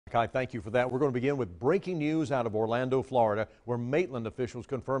Kai, thank you for that. We're going to begin with breaking news out of Orlando, Florida, where Maitland officials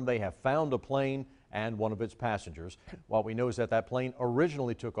confirm they have found a plane and one of its passengers. What we know is that plane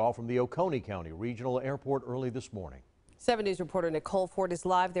originally took off from the Oconee County Regional Airport early this morning. 7 News reporter Nicole Ford is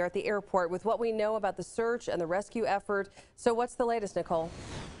live there at the airport with what we know about the search and the rescue effort. So what's the latest, Nicole?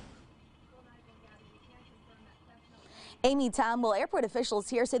 Amy, Tom, well, airport officials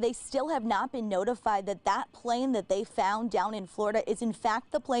here say they still have not been notified that plane that they found down in Florida is in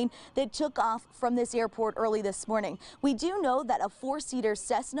fact the plane that took off from this airport early this morning. We do know that a 4-seater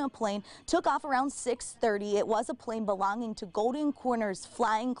Cessna plane took off around 6:30. It was a plane belonging to Golden Corners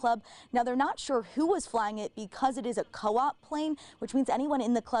Flying Club. Now, they're not sure who was flying it because it is a co-op plane, which means anyone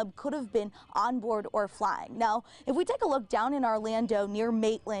in the club could have been on board or flying. Now, if we take a look down in Orlando near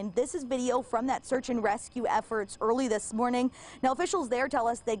Maitland, this is video from that search and rescue efforts early this morning. Now, officials there tell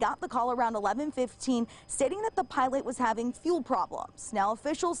us they got the call around 11:15 stating that the pilot was having fuel problems. Now,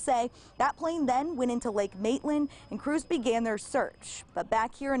 officials say that plane then went into Lake Maitland and crews began their search. But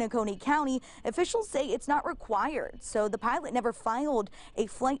back here in Oconee County, officials say it's not required. So the pilot never filed a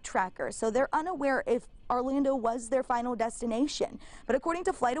flight tracker. So they're unaware if Orlando was their final destination. But according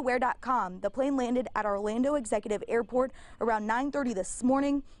to FlightAware.com, the plane landed at Orlando Executive Airport around 9:30 this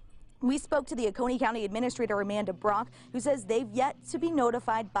morning. We spoke to the Oconee County Administrator, Amanda Brock, who says they've yet to be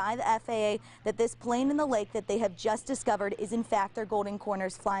notified by the FAA that this plane in the lake that they have just discovered is in fact their Golden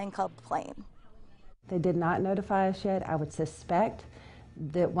Corners Flying Club plane. They did not notify us yet. I would suspect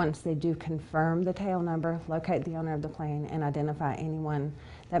that once they do confirm the tail number, locate the owner of the plane, and identify anyone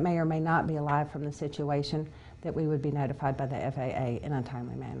that may or may not be alive from the situation, that we would be notified by the FAA in a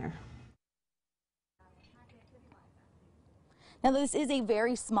timely manner. Now, this is a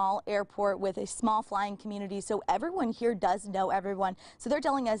very small airport with a small flying community, so everyone here does know everyone. So they're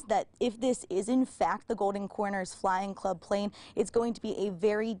telling us that if this is in fact the Golden Corners Flying Club plane, it's going to be a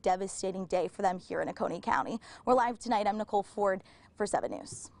very devastating day for them here in Oconee County. We're live tonight. I'm Nicole Ford for 7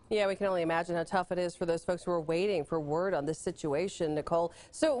 News. Yeah, we can only imagine how tough it is for those folks who are waiting for word on this situation, Nicole.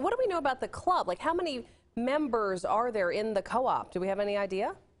 So what do we know about the club? Like, how many members are there in the co-op? Do we have any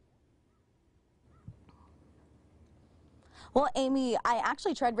idea? Well, Amy, I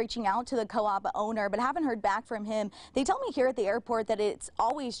actually tried reaching out to the co-op owner, but haven't heard back from him. They tell me here at the airport that it's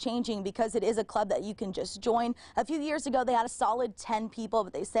always changing because it is a club that you can just join. A few years ago, they had a solid 10 people,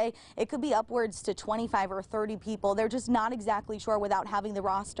 but they say it could be upwards to 25 or 30 people. They're just not exactly sure without having the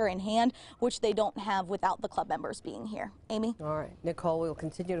roster in hand, which they don't have without the club members being here. Amy? All right, Nicole, we will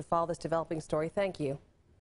continue to follow this developing story. Thank you.